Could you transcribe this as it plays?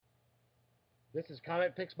This is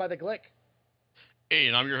Comic Picks by the Glick. Hey,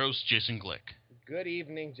 and I'm your host, Jason Glick. Good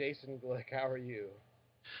evening, Jason Glick. How are you?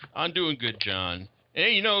 I'm doing good, John.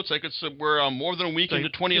 Hey, we're more than a week into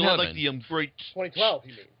Didn't 2011. have the great 2012,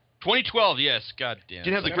 you mean? 2012, yes, goddamn.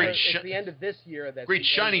 Didn't have the Remember, great it's the end of this year. That's great the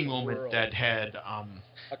end shining of the moment world, that had according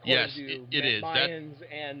Yes, to it is. Mayans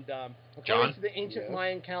and according John? to the ancient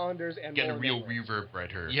Mayan calendars and getting a more real memories. reverb right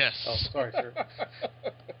here. Yes. Oh, sorry, sir.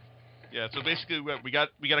 Yeah. So basically, we got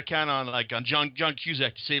to count on John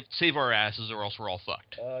Cusack to save our asses, or else we're all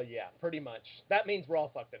fucked. Yeah, pretty much. That means we're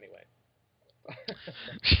all fucked anyway.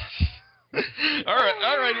 all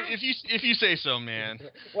right. If you say so, man.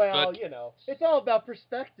 Well, But- it's all about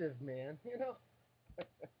perspective, man.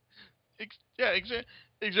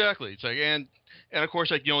 Exactly. It's like and of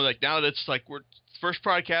course now that's we're first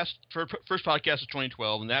podcast of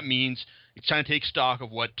 2012, and that means it's time to take stock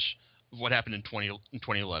of what happened in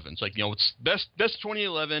 2011. It's it's best of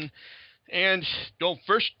 2011, and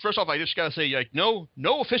first off, I just gotta say no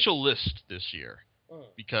official list this year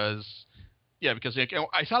because I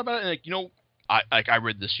thought about it and I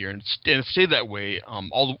read this year and it stayed that way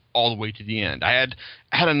all the way to the end. I had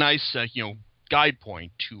a nice guide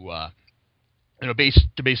point to base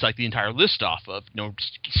the entire list off of,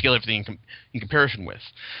 scale everything in comparison with.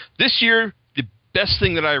 This year, the best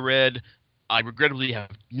thing that I read, I regrettably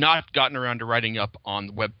have not gotten around to writing up on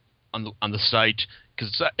the web on the site because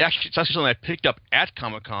it's actually something I picked up at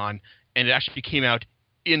Comic-Con and it actually came out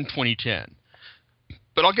in 2010.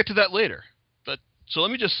 But I'll get to that later. So let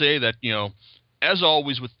me just say that as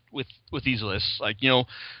always with these lists, I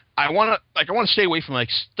want to stay away from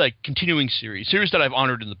continuing series that I've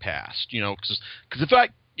honored in the past, because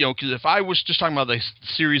if I was just talking about the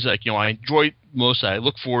series I enjoy most, that I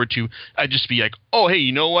look forward to, I'd just be like, oh hey,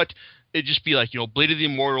 you know what? It'd just be Blade of the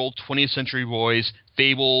Immortal, 20th Century Boys,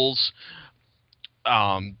 Fables,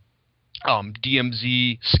 DMZ,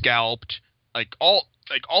 Scalped, all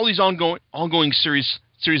these ongoing series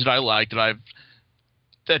that I like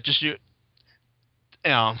that just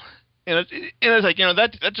and that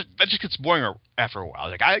just gets boring after a while.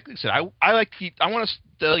 Like I said, I want to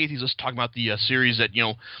delegate these lists talking about the series that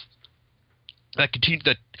that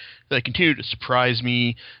continue to surprise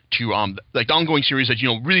me, to the ongoing series that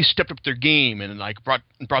really stepped up their game and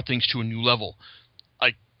brought things to a new level,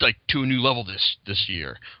 to a new level this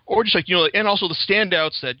year, or just and also the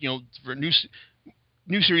standouts that for new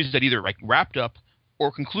series that either wrapped up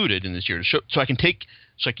or concluded in this year, so I can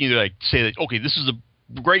either say that okay, this is a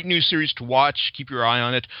great new series to watch, keep your eye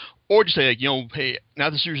on it, or just say hey, now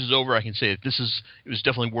the series is over, I can say that it was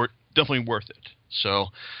definitely worth it. So,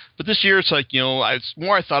 but this year it's the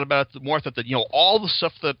more I thought about it, the more I thought that all the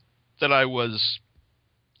stuff that I was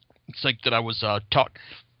taught,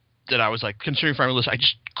 that I was considering for my list, I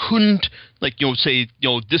just couldn't say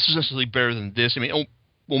this is necessarily better than this. I mean,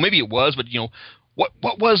 well maybe it was, but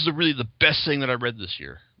what was really the best thing that I read this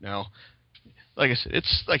year? Now, like I said, it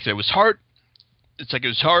was hard. It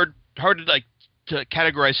was hard to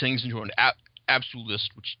categorize things into an absolute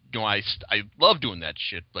list, which I love doing that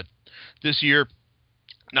shit. But this year,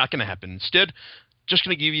 not going to happen. Instead, just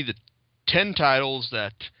going to give you the 10 titles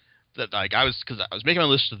that I was making my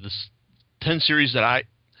list of this 10 series that I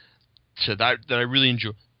really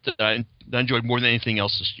enjoy, that I enjoyed more than anything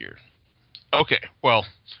else this year. Okay, well,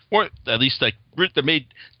 or at least that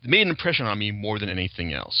made an impression on me more than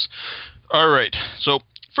anything else. All right, so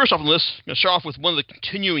first off on the list, I'm going to start off with one of the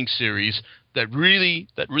continuing series that really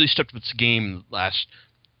stepped up its game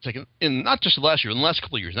in not just the last year, in the last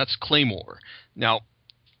couple of years, and that's Claymore. Now,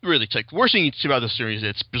 really, it's the worst thing you see about this series is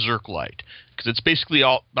it's Berserk Light, because it's basically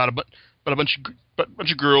all about a bunch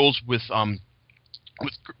of girls with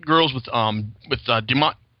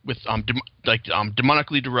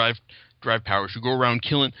demonically derived powers who go around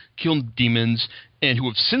killing demons, and who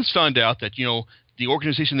have since found out that the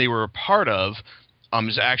organization they were a part of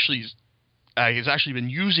has actually been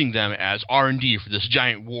using them as R&D for this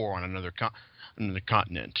giant war on another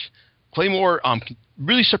continent. Claymore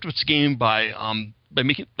really stepped up its game by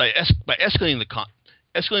escalating the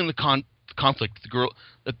conflict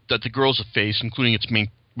that the girls have faced, including its main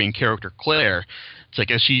character Claire.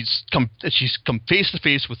 It's as she's come face to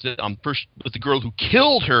face with the girl who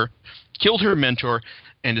killed her mentor,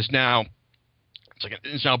 and is now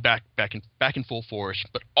back in full force.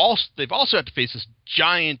 But they've also had to face this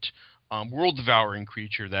giant world devouring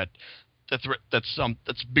creature that's a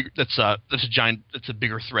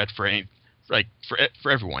bigger threat for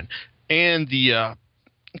everyone. And the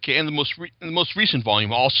most recent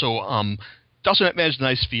volume also managed a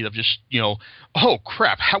nice feat of just oh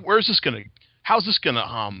crap, how's this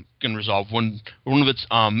gonna resolve when one of its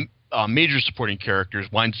major supporting characters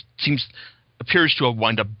seems appears to have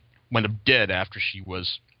wound up dead after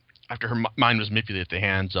her mind was manipulated at the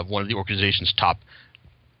hands of one of the organization's top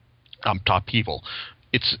people.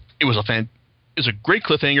 It was a great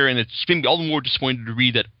cliffhanger, and it's been all the more disappointing to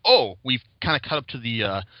read that we've kind of cut up to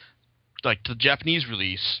the to the Japanese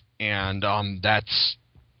release, and that's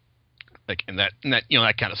like that that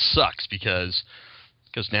kind of sucks because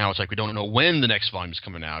now it's like we don't know when the next volume is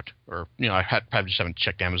coming out, or I probably just haven't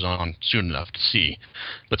checked Amazon soon enough to see,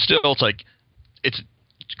 but still it's like it's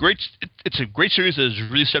great. It's a great series that has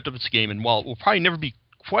really stepped up its game, and while it will probably never be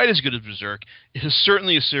quite as good as Berserk, it is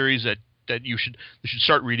certainly a series that you should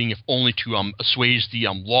start reading, if only to assuage the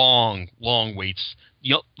long waits,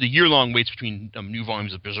 the year-long waits between new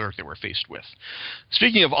volumes of Berserk that we're faced with.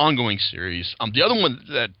 Speaking of ongoing series, the other one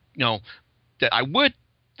that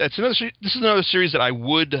this is another series that I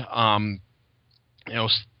would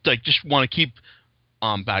just want to keep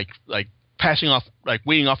passing off,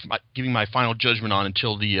 waiting off, giving my final judgment on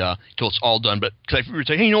until it's all done. But because I would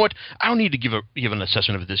say, hey, you know what? I don't need to give an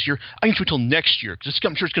assessment of it this year. I can wait until next year, because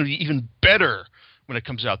I'm sure it's going to be even better when it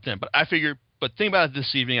comes out then. But thinking about it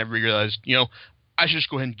this evening, I realized, I should just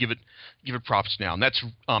go ahead and give it props now. And that's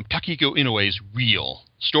Takehiko Inoue's Real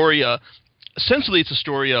story. Essentially, it's a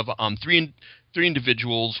story of three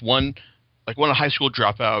individuals. One a high school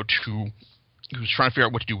dropout who's trying to figure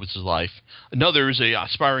out what to do with his life. Another is a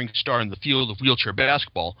aspiring star in the field of wheelchair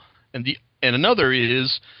basketball, and another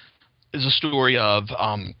is a story of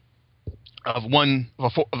an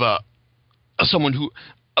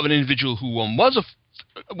individual who was a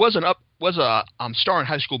star in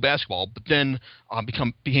high school basketball, but then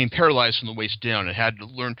became paralyzed from the waist down and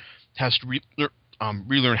has to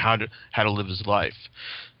relearn how to live his life.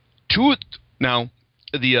 Only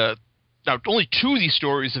two of these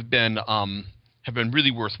stories have been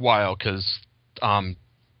really worthwhile because Togawa,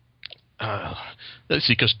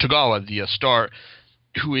 the star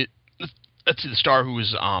who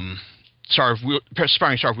is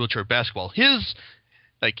aspiring star of wheelchair basketball, his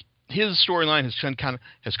storyline has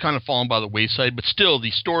kind of fallen by the wayside, but still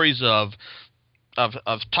the stories of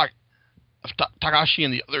Takashi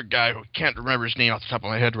and the other guy, who I can't remember his name off the top of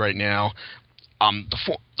my head right now,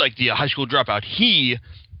 the high school dropout,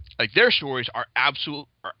 their stories are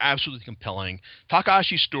absolutely compelling.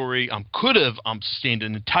 Takahashi's story could have sustained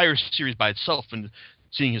an entire series by itself, and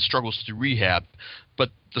seeing his struggles through rehab.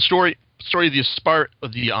 But the story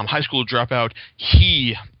of the high school dropout,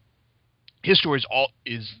 his story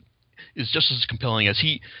is just as compelling, as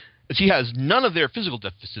he has none of their physical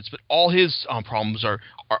deficits, but all his problems are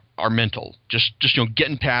mental. Just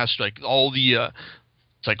getting past all the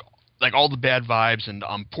all the bad vibes and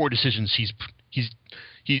poor decisions he's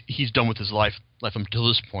done with his life until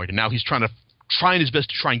this point, and now he's trying his best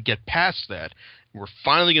to try and get past that. And we're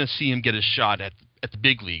finally going to see him get his shot at the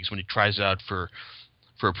big leagues when he tries out for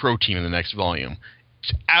a pro team in the next volume.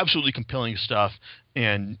 It's absolutely compelling stuff,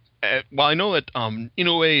 and while I know that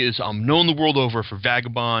Inoue is known the world over for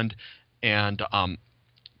Vagabond and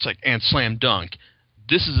Slam Dunk,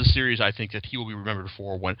 this is a series I think that he will be remembered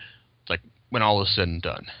for when all is said and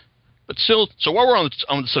done. But still, so while we're on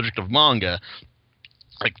the subject of manga,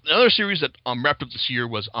 another series that wrapped up this year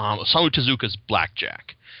was Osamu Tezuka's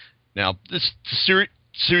Blackjack. Now, this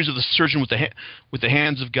series of the surgeon with the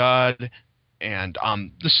hands of God, and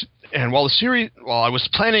while I was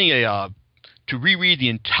planning to reread the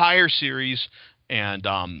entire series, and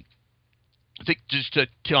I think just to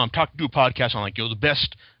do a podcast on the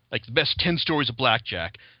best 10 stories of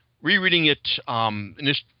Blackjack, rereading it in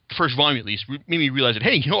this first volume at least made me realize that,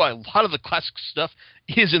 hey, a lot of the classic stuff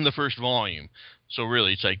is in the first volume. So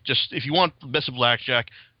really, it's just if you want the best of Blackjack,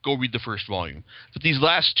 go read the first volume. But these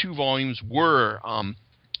last two volumes were a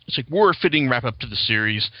fitting wrap up to the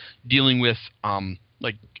series, dealing with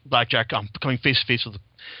Blackjack coming face to face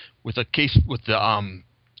with a case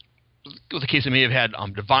that may have had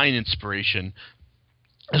divine inspiration,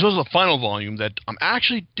 as well as the final volume that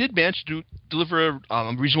actually did manage to deliver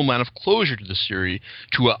a reasonable amount of closure to the series,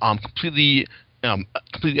 to a completely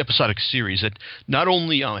episodic series that not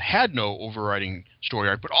only had no overriding story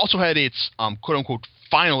arc, but also had its quote-unquote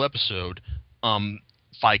final episode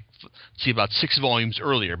about 6 volumes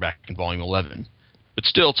earlier, back in volume 11. But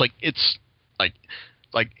still, it's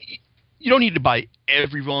you don't need to buy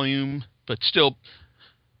every volume, but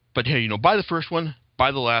hey, buy the first one,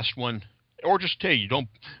 buy the last one, or just, hey, you don't.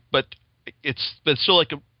 But it's still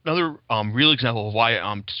another real example of why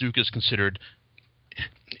Tezuka is considered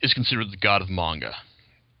the god of manga.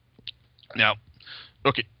 Now,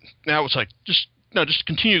 okay, now it's just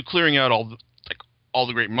continue clearing out all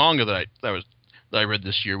the great manga that I read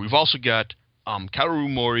this year. We've also got Kaoru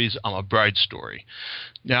Mori's A Bride Story.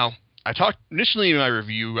 Now, I talked initially in my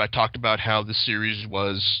review. I talked about how this series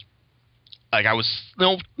was like I was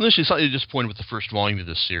initially slightly disappointed with the first volume of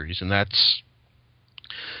this series, and that's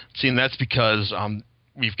because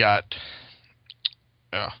we've got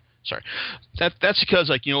sorry that's because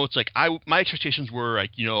it's like my expectations were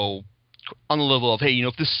like on the level of, hey,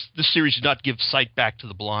 if this series did not give sight back to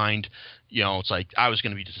the blind, it's like I was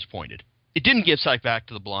going to be disappointed. It didn't give sight back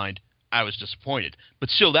to the blind. I was disappointed, but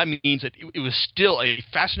still that means that it was still a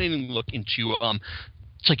fascinating look into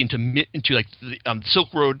it's like into like the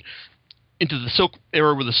Silk Road, into the Silk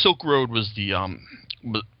era where the Silk Road was the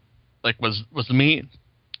was the main,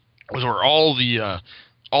 was where all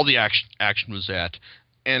the action was at,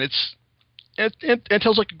 and it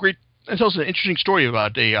tells it tells an interesting story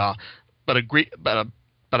about a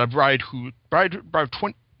bride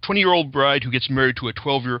 20-year-old bride who gets married to a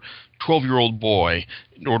 12-year-old boy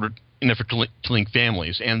in an effort to link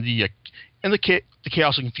families, and the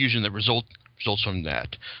chaos and confusion that results from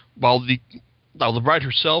that. While the bride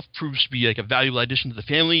herself proves to be like a valuable addition to the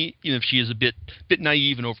family, even if she is a bit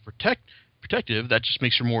naive and overprotective, that just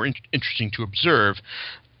makes her more interesting to observe.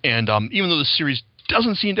 And even though the series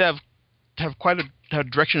doesn't seem to have quite a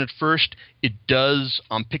direction at first, it does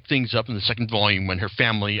pick things up in the second volume when her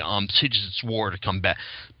family stages its war to come back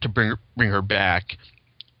to bring her back,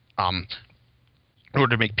 in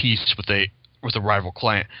order to make peace with a rival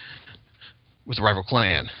clan.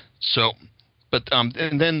 So, but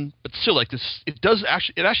still, like this, it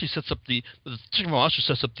actually sets up the second volume also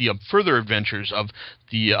sets up the further adventures of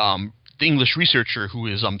the English researcher who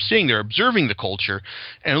is staying there observing the culture,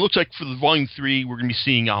 and it looks like for the volume 3 we're going to be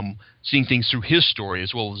seeing things through his story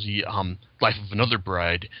as well as the life of another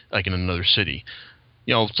bride like in another city.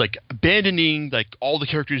 It's like abandoning like all the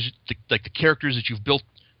characters, like the characters that you've built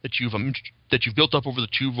up over the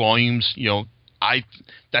 2 volumes.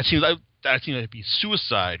 That seems like it'd be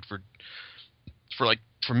suicide for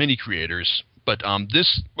many creators. But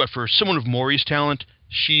for someone of Mori's talent,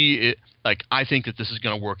 I think that this is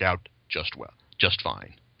going to work out just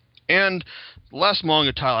fine. And the last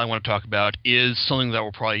manga title I want to talk about is something that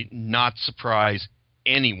will probably not surprise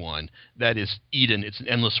anyone. That is Eden. It's an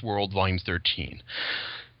Endless World, Volume 13.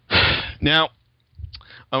 Now,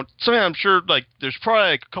 something I'm sure there's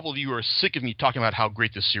probably a couple of you who are sick of me talking about how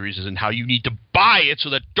great this series is and how you need to buy it so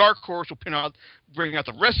that Dark Horse will bring out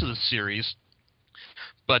the rest of the series.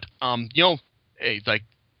 But hey,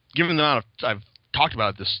 given the amount I've talked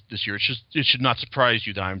about it this year, it should not surprise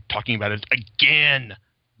you that I'm talking about it again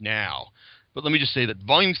now. But let me just say that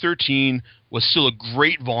Volume 13 was still a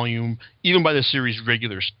great volume, even by the series'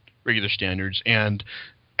 regular standards. And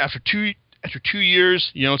after two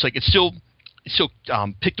years, it's still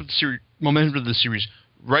picked up the series momentum of the series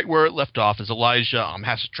right where it left off, as Elijah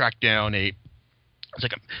has to track down a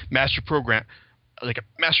master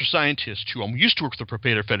scientist who used to work with the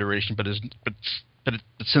Propator Federation, but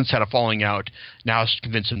since had a falling out. Now has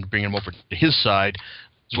convinced him to bring him over to his side,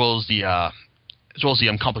 as well as the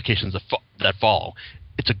complications that follow.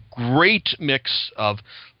 It's a great mix of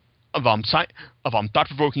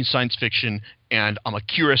thought-provoking science fiction and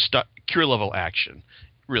Akira level action.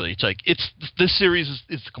 Really, this series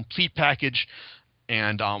is the complete package,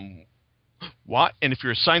 and and if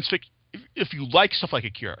you're a science fiction, if you like stuff like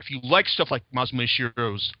Akira, if you like stuff like Masamune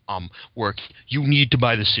Shirow's work, you need to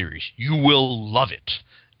buy the series. You will love it.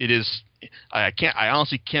 It is. I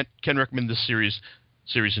honestly can't recommend this series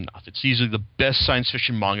enough. It's easily the best science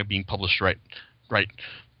fiction manga being published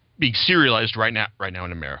being serialized right now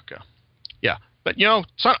in America. Yeah, but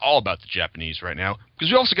it's not all about the Japanese right now,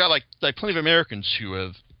 because we also got like plenty of Americans who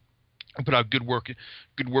have put out good work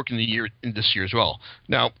in this year as well.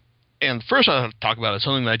 Now, and the first I want to talk about is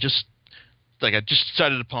something that I just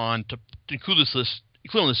decided upon to include this list,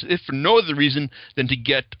 if for no other reason than to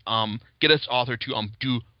get its author to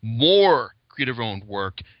do more creative-owned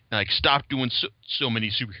work and stop doing so many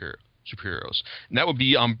superheroes. And that would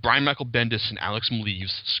be Brian Michael Bendis and Alex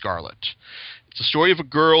Maleev's Scarlet. It's a story of a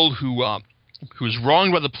girl who is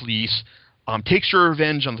wronged by the police, takes her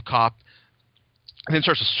revenge on the cop, and then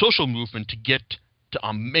starts a social movement to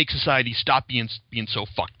make society stop being so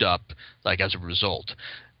fucked up as a result.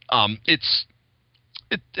 It's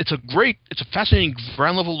a fascinating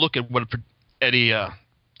ground level look at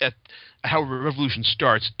at how a revolution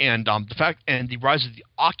starts, and the rise of the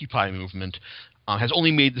Occupy movement has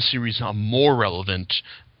only made the series more relevant,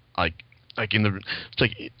 in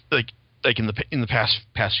the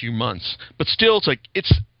past few months. But still,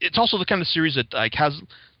 it's also the kind of series that has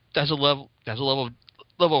a level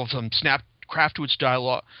of some snap craft to its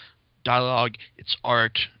dialogue, its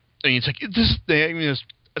art. I mean,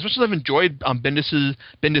 as much as I've enjoyed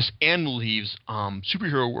Bendis and Leaves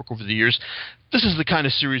superhero work over the years, this is the kind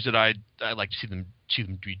of series that I'd like to see them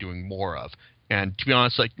be doing more of. And to be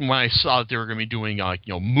honest, like when I saw that they were going to be doing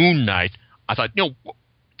Moon Knight, I thought, what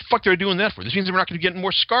the fuck they're doing that for? This means we're not going to get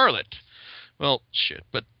more Scarlet. Well, shit.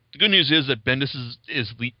 But the good news is that Bendis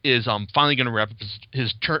is finally going to wrap up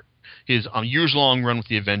his years-long run with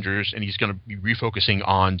the Avengers, and he's going to be refocusing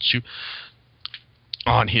on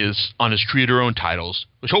his creator-owned titles,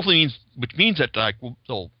 which means that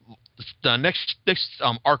the next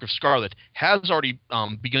arc of Scarlet has already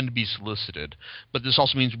begun to be solicited. But this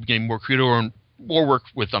also means we're getting more creator-owned, more work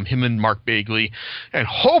with him and Mark Bagley, and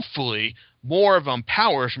hopefully more of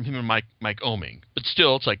Powers from him and Mike Oeming. But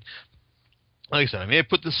still, it's like I said, I may have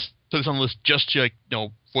put this on the list just to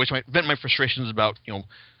vent my frustrations about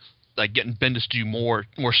like getting Bendis to do more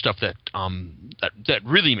stuff that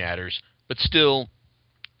really matters. But still,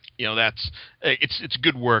 it's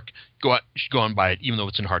good work. You should go on buy it, even though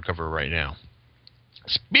it's in hardcover right now.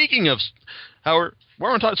 Speaking of, Howard,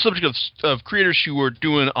 we're on the subject of creators who are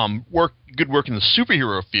doing good work in the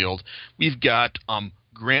superhero field. We've got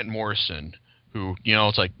Grant Morrison, who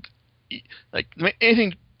it's like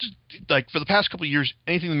anything, like for the past couple of years,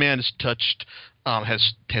 anything the man has touched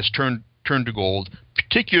has turned to gold.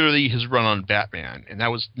 Particularly his run on Batman, and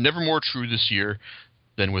that was never more true this year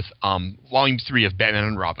than with Volume 3 of Batman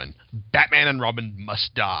and Robin. Batman and Robin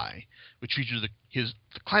Must Die, which featured the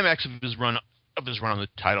climax of his run on the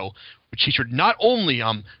title, which featured not only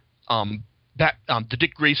the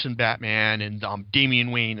Dick Grayson Batman and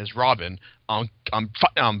Damian Wayne as Robin,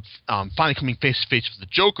 finally coming face to face with the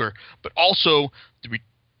Joker, but also their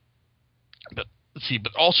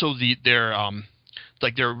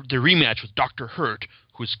rematch with Dr. Hurt,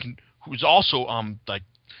 who's also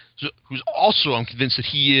convinced that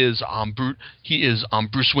he is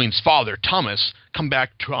Bruce Wayne's father, Thomas, come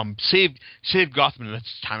back to save Gotham in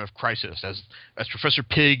its time of crisis as Professor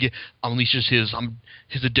Pig unleashes his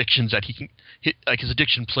addictions his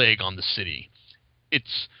addiction plague on the city.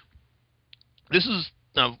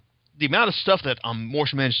 The amount of stuff that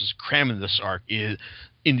Morrison manages to cram in this arc is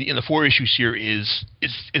in the 4 issues here is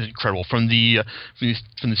incredible. From the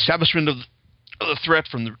establishment of the threat,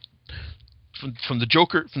 from the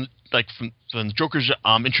Joker, from the Joker's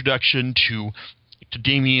introduction to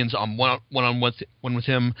Damian's one with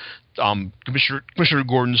him, Commissioner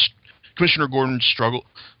Gordon's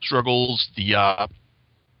struggles,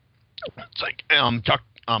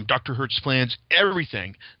 Dr. Hurt's plans,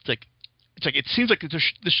 everything. It seems like this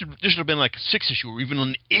should have been like a 6-issue or even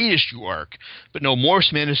an 8-issue arc, but no,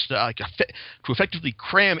 Morris managed to effectively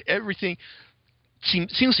cram everything,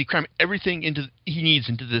 seamlessly cram everything he needs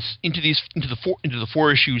into the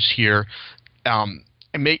 4 issues here, and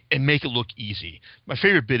make it look easy. My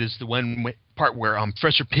favorite bit is the part where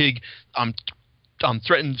Professor Pig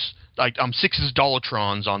threatens Six's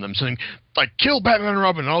Dollatrons on them, saying kill Batman and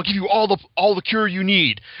Robin, and I'll give you all the cure you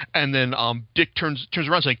need. And then Dick turns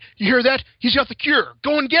around saying, "You hear that? He's got the cure.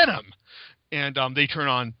 Go and get him." And they turn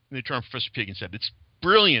on Professor Pig and said, "It's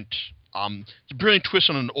brilliant. It's a brilliant twist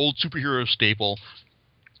on an old superhero staple."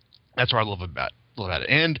 That's what I love about it.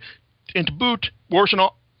 And to boot, Morrison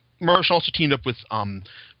also teamed up with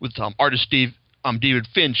artist David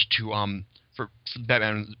Finch for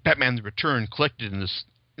Batman the Return, collected in this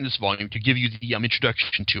volume, to give you the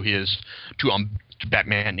introduction to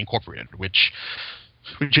Batman Incorporated, which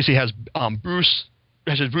basically has Bruce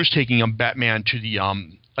taking Batman to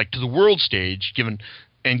the world stage, giving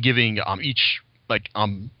each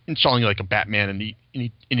installing a Batman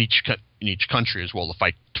in each country as well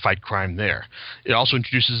to fight crime there. It also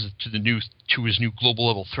introduces to his new global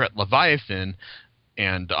level threat, Leviathan.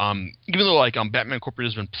 And even though Batman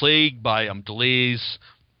Incorporated has been plagued by delays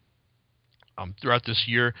throughout this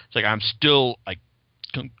year, it's I'm still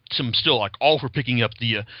all for picking up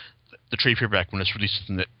the trade paperback when it's released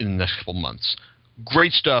in the next couple months.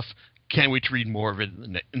 Great stuff. Can't wait to read more of it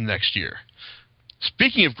in the next year.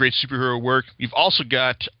 Speaking of great superhero work, we've also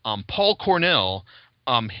got Paul Cornell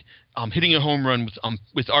hitting a home run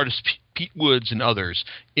with artist Pete Woods and others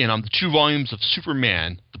in the 2 volumes of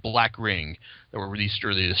Superman: The Black Ring that were released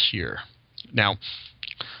earlier this year. Now,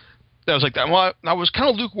 that was I was kind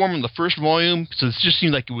of lukewarm in the first volume, so it just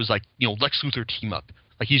seemed like it was Lex Luthor team up.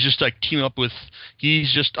 He's just teaming up with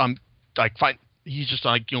fighting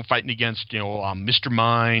against Mr.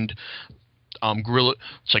 Mind, Gorilla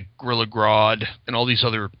Grodd, and all these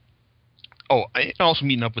other. Oh, and also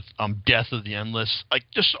meeting up with Death of the Endless,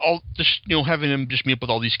 having him just meet up with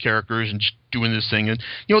all these characters and just doing this thing, and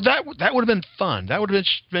that would have been fun. That would have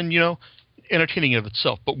been entertaining of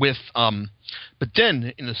itself. But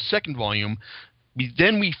then in the second volume,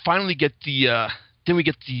 we finally get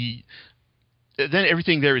then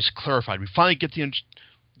everything there is clarified. We finally get the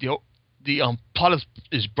plot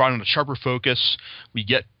is brought into sharper focus. We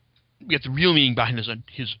get the real meaning behind his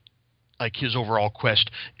overall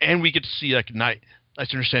quest, and we get to see like a nice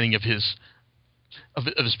understanding of his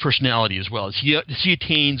personality as well as he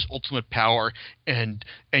attains ultimate power and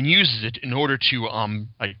uses it in order to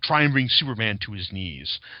try and bring Superman to his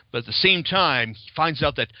knees. But at the same time, he finds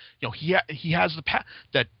out that he has the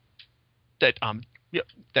that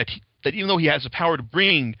even though he has the power to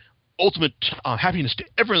bring ultimate happiness to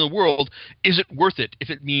everyone in the world, is it worth it if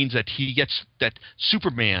it means that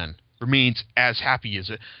Superman remains as happy as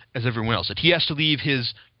everyone else? That he has to leave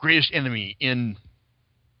his greatest enemy in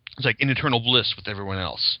eternal bliss with everyone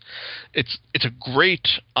else. It's a great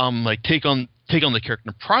take on the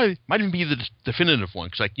character. Probably might even be the definitive one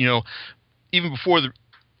because even before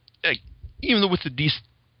even though with the DC,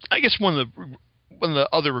 I guess one of the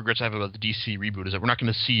other regrets I have about the DC reboot is that we're not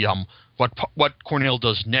going to see what Cornell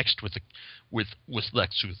does next with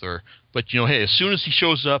Lex Luthor. But hey, as soon as he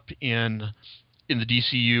shows up in the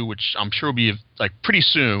DCU, which I'm sure will be pretty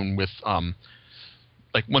soon with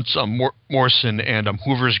once Morrison and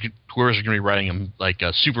whoever's going to be writing him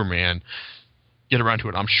Superman get around to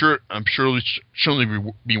it, I'm sure it'll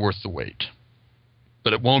certainly be worth the wait.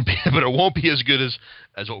 But it won't be as good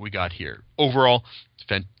as what we got here. Overall,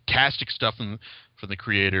 fantastic stuff from the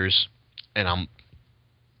creators, and I'm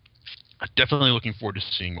definitely looking forward to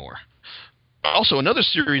seeing more. Also, another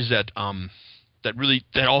series that also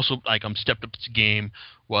stepped up its game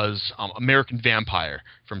was American Vampire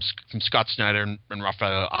from Scott Snyder and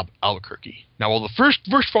Rafael Albuquerque. Now, while the first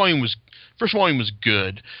volume was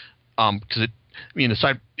good, because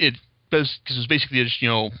it was basically just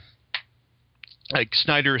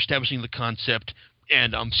Snyder establishing the concept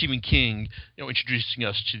and Stephen King introducing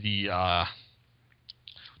us to the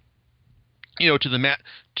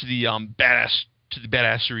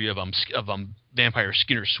badassery of Vampire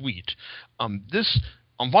Skinner Sweet. This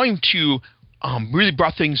volume 2 really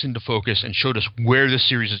brought things into focus and showed us where this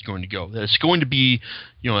series is going to go. That it's going to be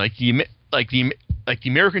the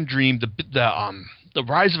American dream, the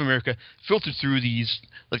rise of America filtered through these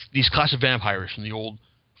class of vampires from the old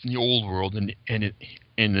world and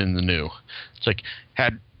in the new. It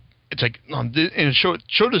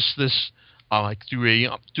showed us this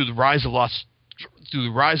through the rise of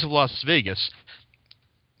Las Vegas.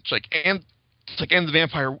 And the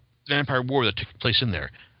vampire war that took place in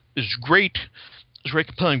there is great. It's very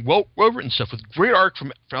compelling, well written stuff with great art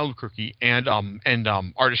from Albuquerque and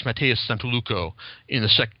artist Mateus Santoluco in the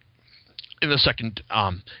second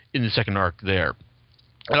arc there.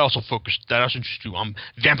 That also introduced to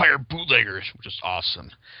vampire bootleggers, which is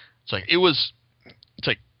awesome. It's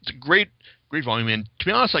a great volume, and to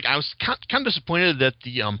be honest, I was kind of disappointed that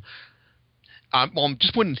I'm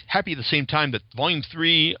disappointed and happy at the same time that Volume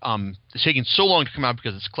 3 is taking so long to come out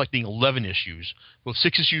because it's collecting 11 issues, both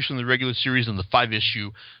 6 issues from the regular series and the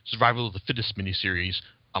 5-issue Survival of the Fittest miniseries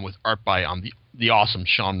with art by the awesome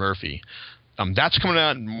Sean Murphy. That's coming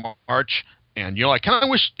out in March, and I kind of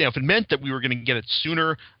wish if it meant that we were going to get it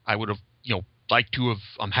sooner, I would have liked to have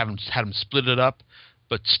had them split it up.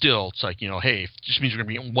 But still, it's hey, if it just means we're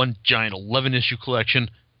going to be one giant 11-issue collection,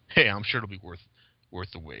 hey, I'm sure it'll be worth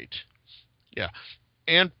the wait. Yeah,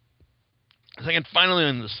 and finally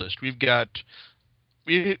on this list, we have got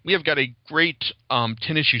a great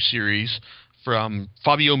 10-issue series from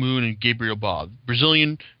Fabio Moon and Gabriel Bob,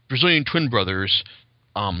 Brazilian twin brothers,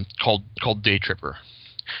 called Day Tripper.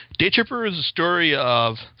 Day Tripper is a story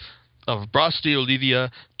of Brás de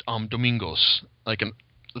Oliveira Domingos, the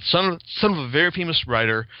son of a very famous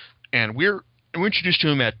writer, and we're introduced to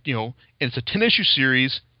him and it's a 10-issue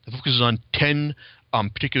series that focuses on 10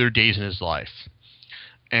 particular days in his life.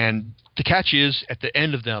 And the catch is at the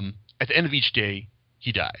end of each day,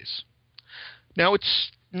 he dies. Now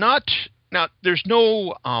there's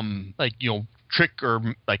no trick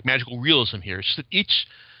or magical realism here. It's that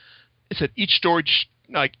each story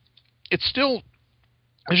it's still,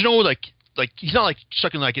 there's no he's not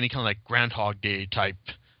stuck in any kind of Groundhog Day type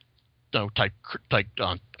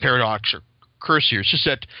paradox or curse here. It's just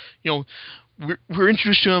that we're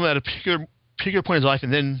introduced to him at a particular point in his life,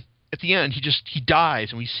 and then at the end he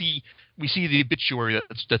dies, and we see the obituary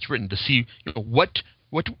that's written to see what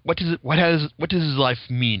does his life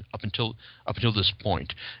mean up until this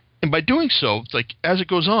point. And by doing so, as it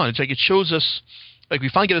goes on, it's it shows us we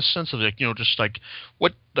finally get a sense of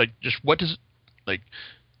what does what does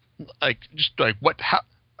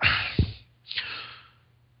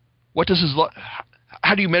his life,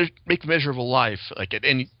 how do you make the measure of a life at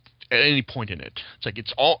any point in it?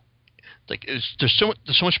 It's all there's so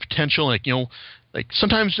much potential. Like like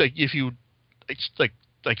sometimes like if you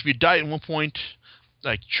if you die at one point,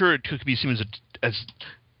 like sure it could be seen as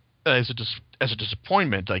a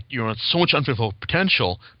disappointment. Like it's so much unfulfilled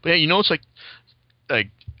potential. But yeah, it's like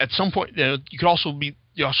at some point you could also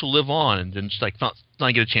live on and then just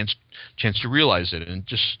not get a chance to realize it and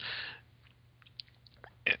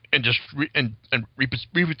reap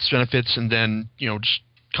its benefits, and then just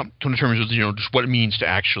come to terms with just what it means to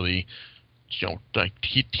actually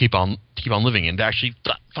keep on living and to actually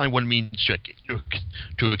find what it means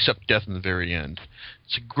to accept death in the very end.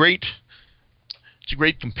 It's a great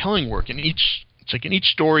compelling work, and each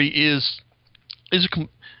story is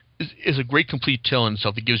a great complete tale in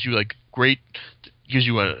itself. It gives you a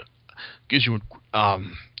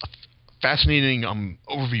fascinating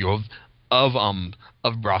overview of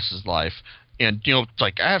Ross's life. And I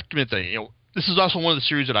have to admit that this is also one of the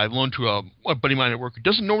series that I've loaned to a buddy of mine at work who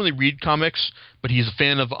doesn't normally read comics, but he's a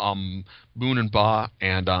fan of Boone and Baugh,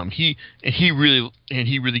 and he really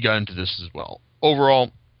got into this as well.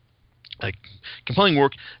 Overall, compelling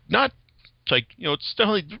work. Not it's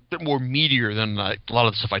definitely a bit more meatier than a lot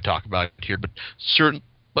of the stuff I talk about here, but certainly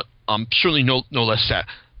no less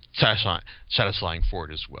satisfying for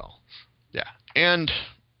it as well. Yeah, and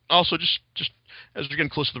also just as we're getting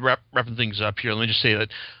close to wrapping things up here, let me just say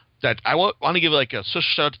that I want to give a special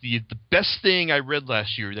shout out to the best thing I read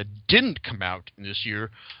last year that didn't come out in this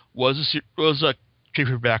year was a trade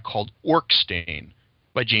paperback called Orcstain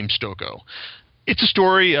by James Stokoe. It's a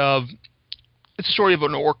story of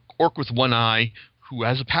an orc with one eye who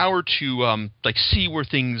has a power to see where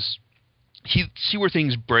things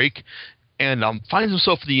break, and finds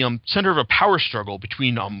himself at the center of a power struggle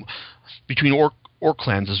between orc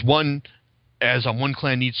clans as one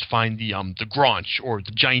clan needs to find the Gronch, or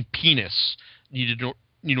the giant penis needed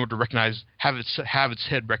in order to have its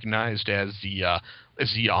head recognized as the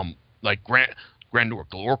grand orc,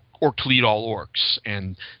 the orc to lead all orcs,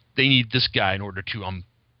 and they need this guy in order to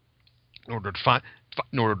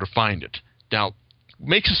find it. Now, what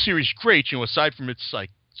makes the series great, aside from its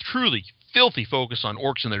truly filthy focus on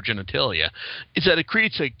orcs and their genitalia, is that it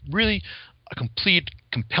creates a complete,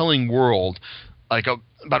 compelling world about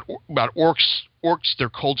orcs, their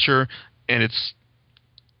culture, and it's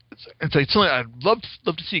something I'd love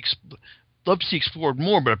to see explored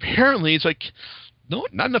more. But apparently, it's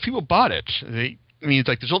not enough people bought it.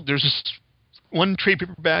 There's this one trade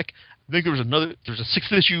paperback. I think there's a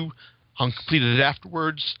 6th issue completed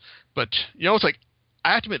afterwards. But I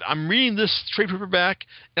have to admit, I'm reading this trade paperback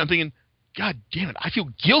and I'm thinking, God damn it, I feel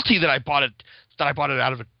guilty that I bought it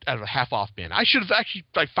out of a half off bin. I should have actually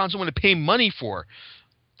found someone to pay money for,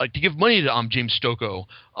 to give money to James Stokoe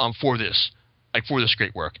for this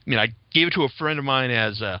great work. I gave it to a friend of mine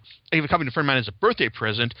I gave a copy to a friend of mine as a birthday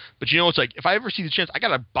present. But if I ever see the chance, I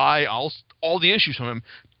gotta buy all the issues from him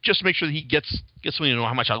just to make sure that he gets me to know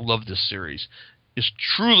how much I love this series. It's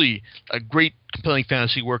truly a great, compelling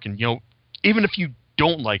fantasy work, and even if you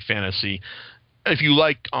don't like fantasy, if you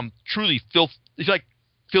like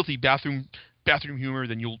filthy bathroom humor,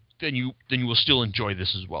 then you will still enjoy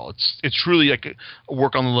this as well. It's truly a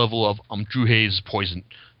work on the level of Drew Hayes' Poison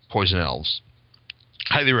Elves.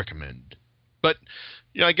 Highly recommend. But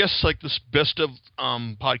I guess this best of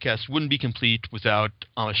podcast wouldn't be complete without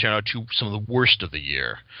a shout out to some of the worst of the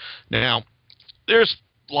year. Now, there's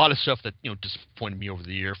a lot of stuff that disappointed me over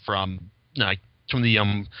the year, from the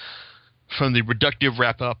reductive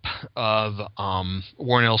wrap up of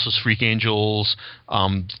Warren Ellis's Freak Angels,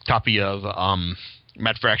 copy of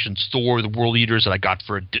Matt Fraction's Thor: The World Eaters that I got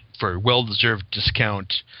for a well deserved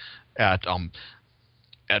discount at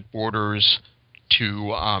Borders,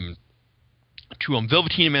 to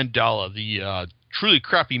Velveteen Mandala, the truly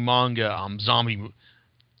crappy manga zombie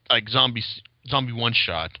one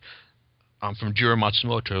shot from Jiro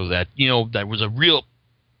Matsumoto that was a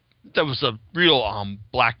real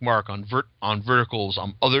black mark on Vertical's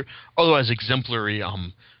otherwise exemplary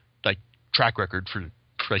track record for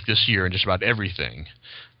this year and just about everything.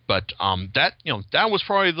 But that was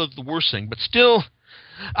probably the worst thing. But still,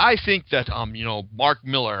 I think that Mark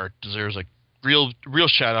Millar deserves a real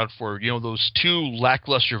shout out for those 2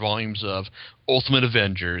 lackluster volumes of Ultimate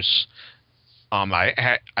Avengers.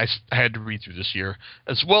 I had to read through this year,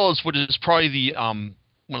 as well as what is probably the one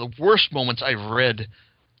of the worst moments I've read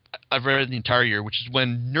in the entire year, which is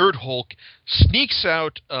when Nerd Hulk sneaks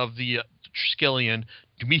out of the Triskelion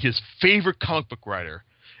to meet his favorite comic book writer.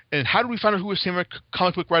 And how do we find out who his favorite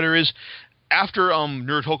comic book writer is? After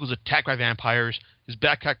Nerd Hulk was attacked by vampires, his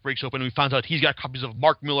backpack breaks open, and we find out he's got copies of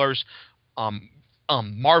Mark Millar's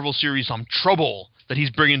Marvel series Trouble that he's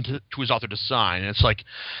bringing to his author to sign. And it's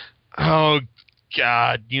Oh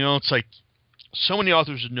God, it's like so many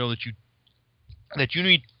authors know that you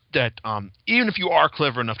need that even if you are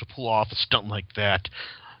clever enough to pull off a stunt like that,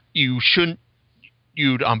 you'd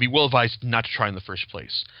be well advised not to try in the first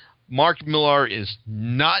place. Mark Millar is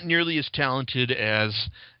not nearly as talented as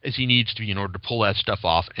he needs to be in order to pull that stuff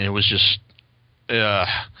off, and it was just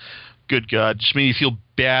good God, just made me feel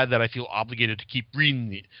bad that I feel obligated to keep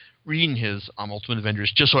reading his Ultimate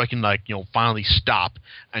Avengers just so I can finally stop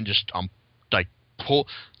and just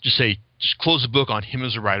close the book on him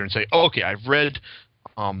as a writer and say, oh, okay, I've read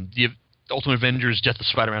the Ultimate Avengers Death of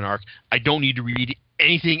Spider-Man arc. I don't need to read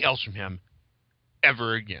anything else from him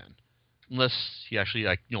ever again, unless he actually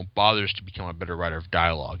bothers to become a better writer of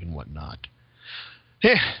dialogue and whatnot.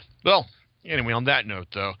 Well, anyway, on that note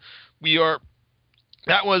though,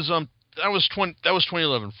 that was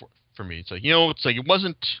 2011 for me. It's like it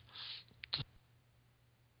wasn't.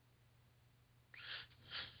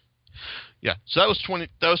 Yeah, so that was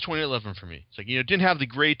 2011 for me. It's like it didn't have the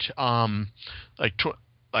great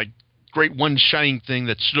great one shining thing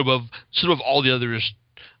that stood above all the others,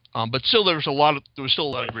 but still there was still a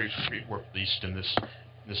lot of great work released in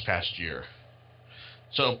this past year.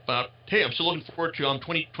 So hey, I'm still looking forward to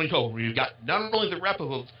 2012. We've got not only the wrap up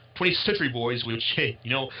of 20th Century Boys, which hey,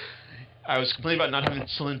 I was complaining about not having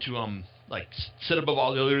something to sit above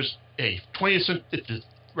all the others. Hey, the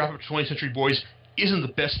wrap up of 20th Century Boys isn't the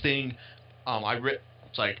best thing I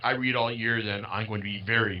read all year, then I'm going to be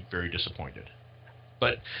very, very disappointed.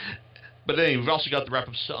 But then we've also got the wrap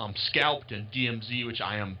up Scalped and DMZ, which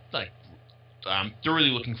I'm thoroughly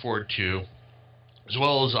looking forward to, as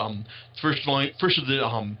well as first collection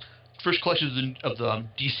of the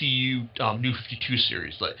DCU New 52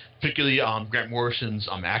 series, particularly Grant Morrison's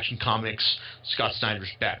Action Comics, Scott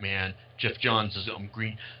Snyder's Batman, Jeff Johns'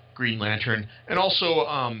 Green Lantern, and also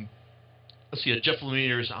Jeff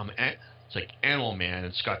Lemire's Animal Man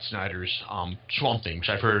and Scott Snyder's Swamp Thing, which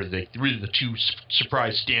I've heard are really the two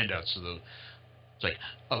surprise standouts of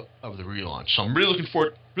the relaunch. So I'm really looking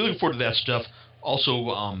forward to that stuff.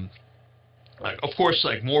 Also, of course,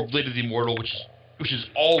 more Blade of the Immortal, which is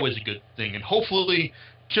always a good thing, and hopefully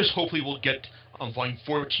we'll get volume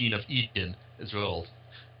 14 of Eden as well.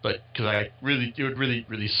 But because it would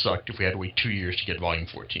really suck if we had to wait 2 years to get volume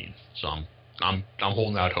 14. So I'm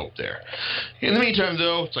holding out hope there. In the meantime,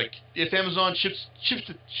 though, it's if Amazon ships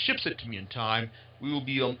it to me in time, we will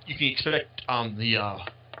be you can expect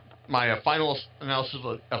my final analysis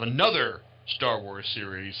of another Star Wars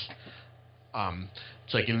series.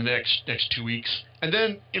 It's in the next 2 weeks, and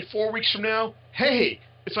then in 4 weeks from now, hey,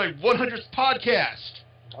 it's my 100th podcast.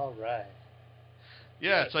 All right.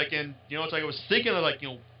 Yeah, and I was thinking of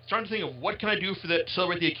trying to think of what can I do to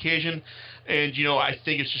celebrate the occasion, and I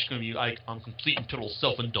think it's just going to be complete and total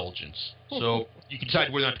self-indulgence. So you can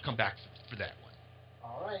decide whether or not to come back for that one.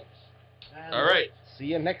 All right. All right. See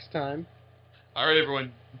you next time. All right,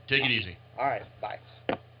 everyone. Take it easy. All right. Bye.